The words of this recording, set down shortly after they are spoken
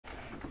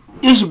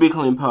It's your Big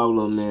Clean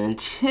Pablo, man.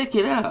 Check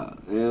it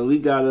out. Man, we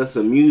got us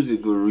a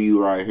music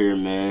review right here,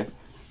 man.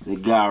 The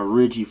guy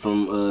Richey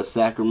from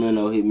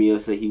Sacramento hit me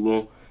up, said he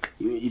want,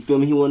 you feel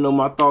me, he want to know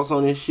my thoughts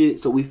on this shit,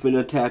 so we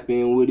finna tap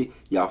in with it.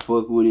 Y'all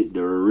fuck with it.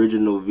 The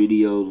original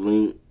video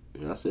link,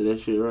 I said that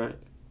shit right?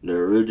 The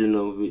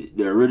original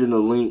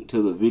link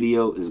to the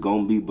video is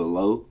gonna be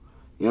below.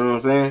 You know what I'm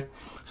saying?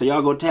 So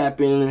y'all go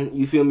tap in, and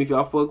you feel me, if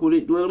y'all fuck with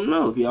it, let them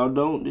know. If y'all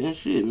don't, then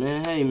shit,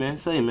 man. Hey, man,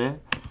 say, man.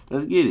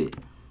 Let's get it.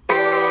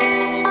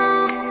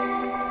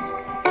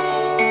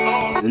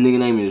 The nigga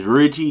name is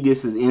Richey.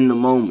 This is In the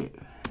Moment.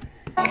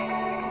 Yeah.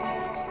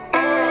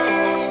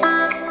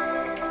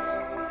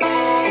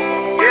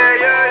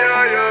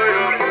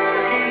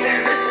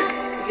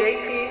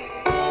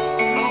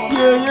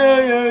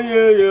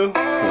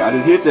 I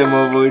just hit that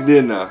motherfucker,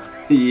 didn't I?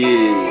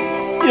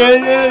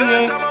 Yeah.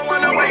 Sometimes I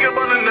wanna wake up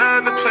on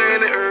another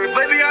planet Earth.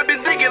 Lately I've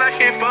been thinking I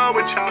can't fall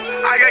with y'all.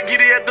 I got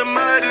giddy at the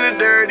mud and the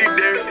dirty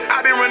dirt.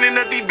 I've been running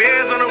up these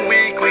bands on a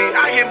weekly.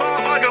 I get ball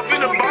fuck up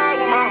in the bar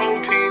with my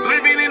whole team.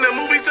 Living in the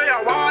movie, say I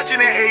watching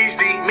in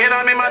HD. Man,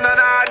 I'm in my nut.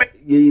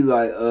 Yeah, you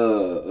like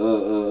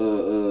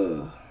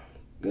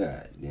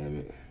God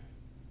damn it.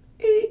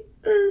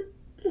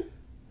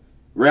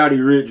 Rowdy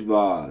Rich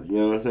vibes, you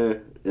know what I'm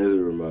saying? That's what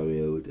remind me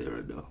of that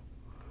right now.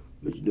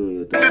 But you doing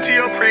your thing. To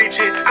your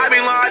preaching, I've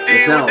been locked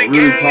in with the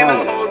really gang and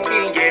the whole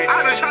team. Yeah,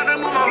 I've been trying to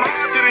move my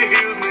mind to the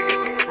hills,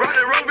 nigga.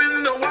 Riding rovers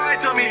in the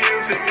white, tell me hill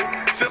figure.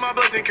 Sell my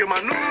blessing, kill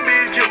my new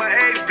bitch, kill my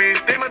ex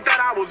bitch. They must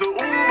thought I was an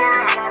Uber.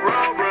 How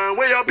I run,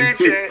 where your bitch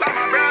at? Like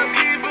my brown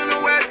skin from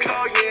the West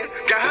Coast, yeah.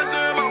 Got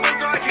hustle in my butt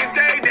so I can't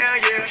stay down,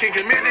 yeah. Can't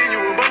commit then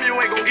you a bum, you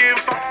ain't gon' get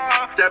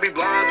far. That be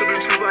blind to the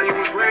truth like you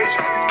was Ray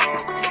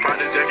Charles.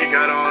 Private jacket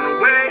got on the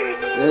way.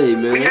 Hey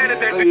man,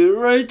 hey,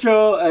 Ray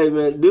Charles. Hey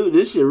man, dude,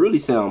 this shit really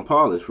sound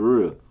polished for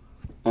real.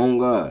 On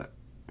God,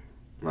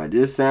 like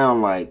this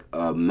sound like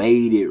a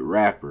made it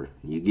rapper.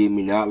 You get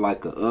me? Not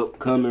like a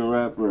upcoming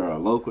rapper or a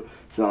local.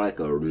 Sound like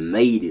a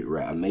made it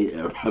rapper. A made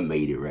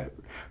it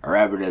rapper. A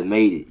rapper that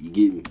made it. You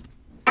get me?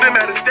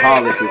 Polished as hell.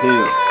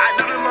 I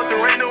do the most,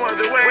 there ain't no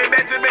other way. Way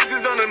back to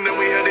bases on them, then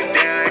we held it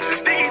down. Extra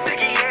sticky,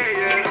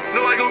 yeah.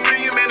 No, I gon'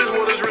 feel you, man. This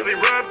water's really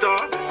rough,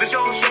 dog. This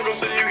your struggle,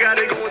 so you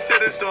gotta go and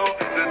set it stone.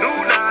 The new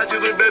Dodge,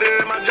 you look better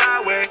in my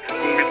driveway.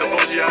 Gonna get the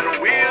fudgy out of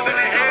wheels in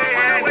the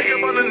head. I wake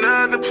up on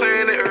another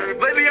planet Earth.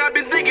 Lately I've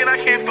been thinking I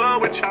can't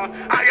fall with y'all.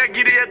 I got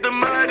giddy at the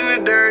mud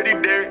and the dirty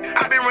dirt.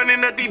 I've been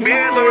running up these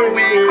bands on a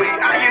weekly.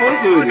 I get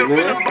fucked up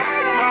in the bar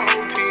with my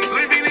whole team.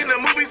 Living in the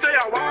movie, say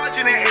I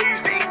watching in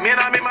HD. Man,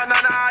 I'm in my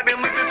nana, I've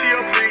been listening to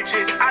your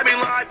preaching. I've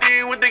been locked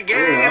in with the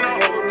gang and the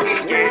whole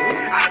team. Yeah,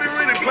 I've been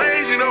running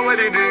plays, you know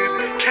what it is.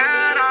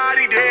 Count all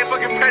these dead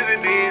fucking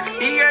presidents.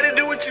 You gotta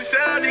do what you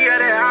sell, you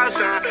gotta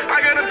outshine. I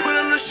gotta put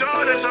on the show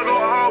that y'all go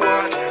all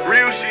watch.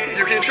 Real shit,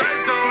 you can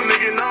trust no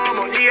nigga no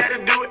more. You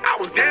gotta do it. I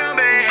was down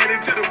bad,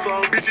 headed to the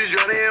floor. Bitches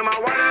drowning in my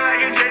water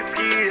like a jet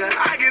ski.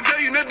 I can tell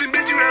you nothing,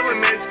 bitch, you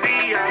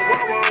LMSC.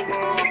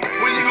 Whoa.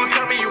 When you gon'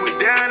 tell me you a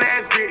down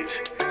ass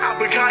bitch? I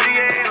put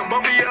Cartier on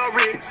both of your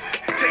wrists.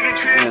 Take a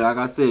trip. Yeah, like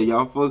I said,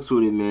 y'all fucks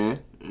with it, man.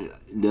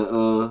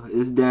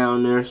 It's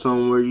down there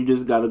somewhere. You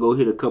just gotta go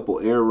hit a couple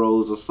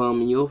arrows or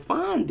something, you'll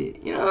find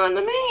it. You know what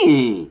I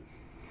mean?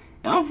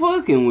 I'm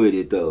fucking with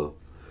it though,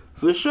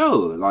 for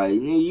sure. Like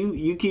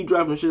you keep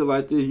dropping shit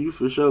like this, you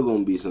for sure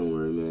gonna be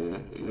somewhere,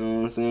 man. You know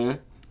what I'm saying?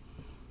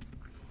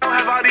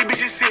 Have all these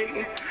bitches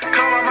sitting.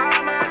 Call my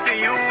mama and see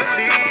you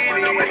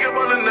bleeding. I wake up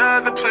on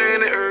another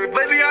planet Earth.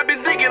 Lately I've been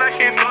thinking I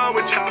can't fall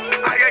with y'all.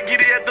 I got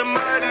giddy at the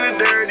mud and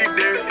the dirty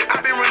dirt.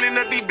 I've been running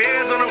up these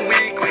bands on a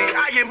weekly.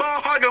 I get ball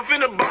hog up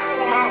in the bar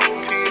with my whole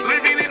team.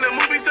 Living in the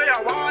movie, say I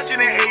watching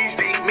in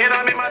HD. Man,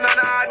 I'm in my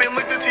nana, I've been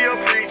listening to your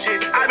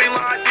preaching. I've been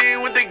locked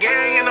in with the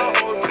gang and the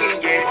whole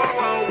team. Yeah,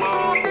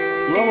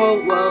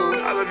 whoa.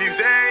 I love you,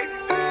 Zay.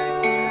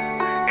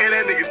 And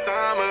that nigga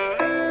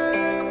Sama.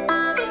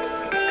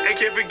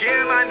 Can't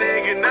forget my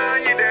nigga, now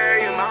you there,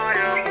 you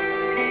Maya.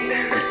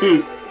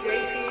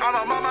 I'm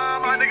my mama,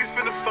 my niggas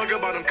finna fuck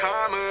up on them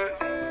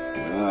commas.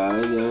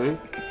 Alright,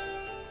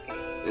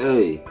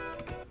 hey,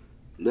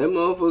 that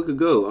motherfucker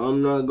go.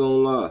 I'm not gonna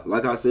lie.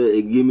 Like I said,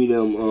 it give me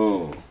them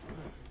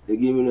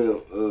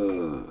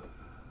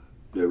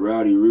the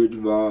Rowdy Rich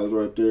vibes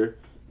right there.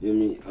 You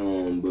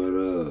know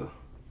me?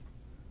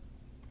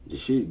 The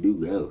shit do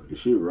go. The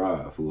shit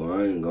ride, fool.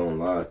 I ain't gonna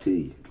lie to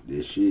you.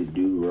 This shit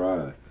do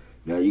ride.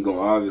 Now you gonna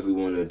obviously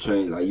want to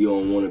change, like you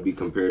don't want to be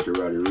compared to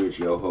Rowdy Rich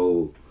your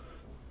whole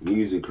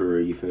music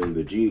career, you feel me?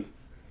 But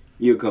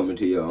you'll come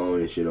into your own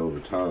and shit over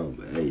time.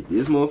 But hey,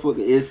 this motherfucker,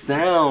 it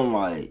sound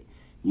like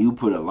you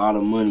put a lot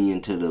of money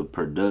into the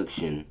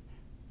production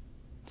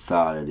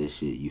side of this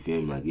shit, you feel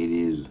me? Like it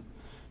is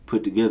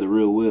put together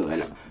real well.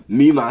 And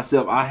me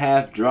myself, I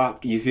have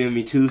dropped, you feel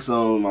me, 2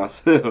 songs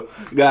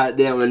myself.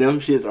 Goddamn, and them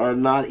shits are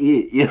not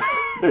it. Yeah,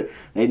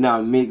 they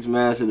not mixed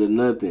mastered or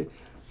nothing.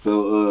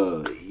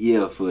 So,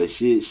 yeah, for a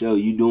shit show,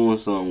 you doing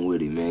something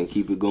with it, man.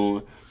 Keep it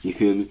going. You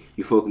feel me?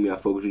 You fuck with me, I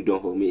fuck with you. Don't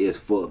fuck with me. It's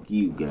fuck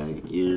you, gang. Yeah.